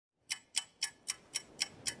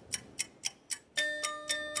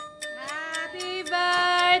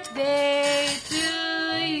birthday to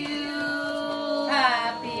you.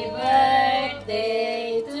 Happy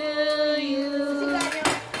birthday to you.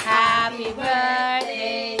 Happy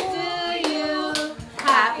birthday to you.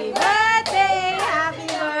 Happy birthday, happy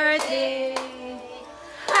birthday.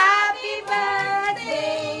 Happy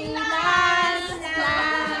birthday, Lanz.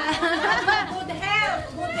 Good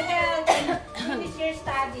health, finish your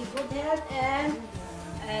study. Good health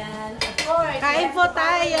and of course. Kain po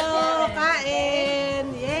tayo.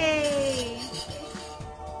 Kain. Yay!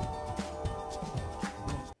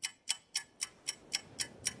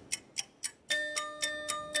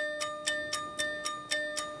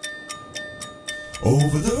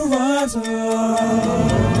 Over the horizon,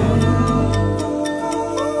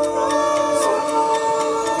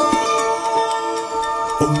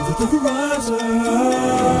 over the horizon.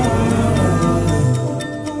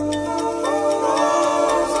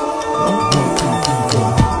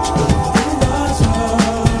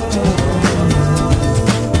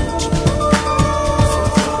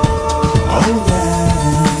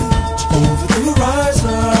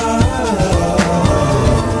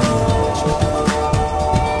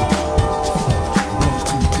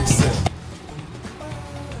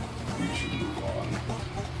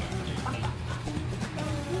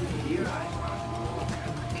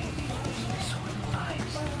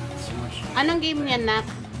 Anong game niya, Nak?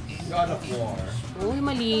 God of War. Uy,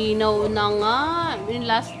 malinaw na nga. Yung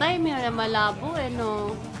last time, malabo eh,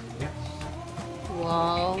 no?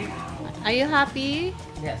 Wow. Are you happy?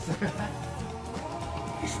 Yes.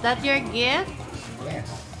 Is that your gift? Yes.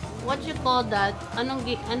 What you call that? Anong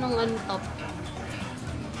top?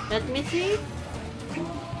 Let me see.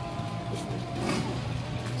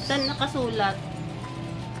 Saan nakasulat?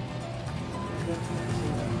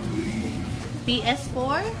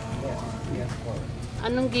 ps4? Yes. PS4.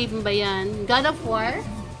 Anong game ba yan? God of War?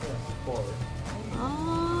 PS4.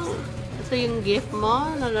 Ah, ito yung gift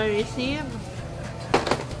mo na na-receive.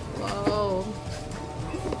 Wow.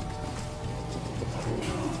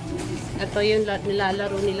 Ito yung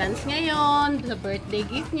nilalaro ni Lanz ngayon sa birthday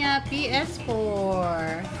gift niya,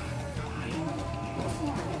 PS4.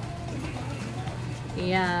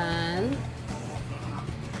 Yan.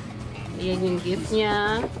 Yan yung gift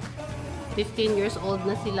niya. 15 years old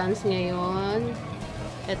na si Lanz ngayon.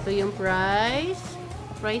 Ito yung prize.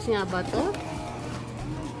 Prize nga ba to?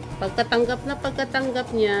 Pagkatanggap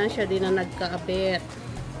niya, siya din ang nagkaabit.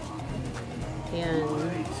 Yan.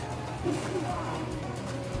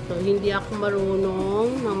 So, hindi ako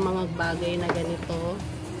marunong ng mga bagay na ganito.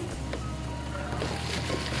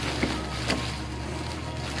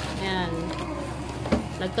 Yan.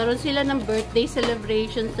 Nagkaroon sila ng birthday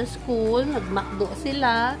celebration sa school. Nagmakdo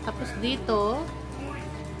sila. Tapos dito,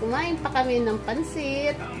 kumain pa kami ng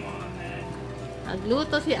pansit.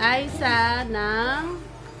 Nagluto si Aiza ng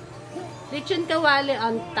lechon kawali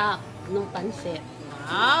on top ng pansit.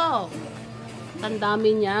 Wow! Ang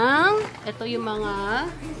dami niyang. Ito yung mga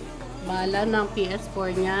bala ng PS4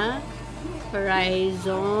 niya.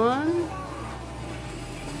 Horizon.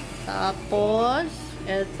 Tapos,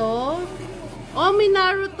 ito. Oh, may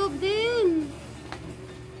Naruto din.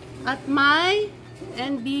 At may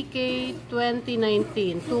NBK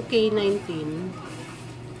 2019, 2K19.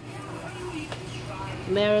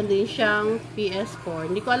 Meron din siyang PS4.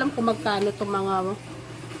 Hindi ko alam kung magkano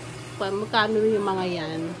yung mga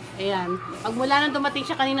yan. Ayan. Pag mula nang dumating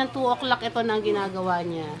siya kaninang 2 o'clock, ito na ang ginagawa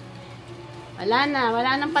niya. Wala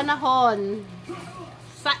nang panahon.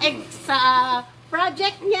 Sa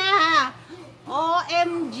project niya.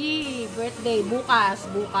 OMG! Birthday. Bukas.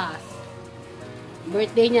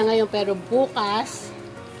 Birthday niya ngayon, pero bukas.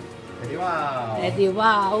 Ready,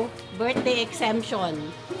 wow. Birthday exemption.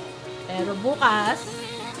 Pero bukas,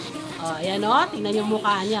 ayan o, tingnan yung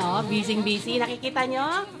mukha niya o. Busy. Nakikita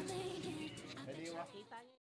nyo?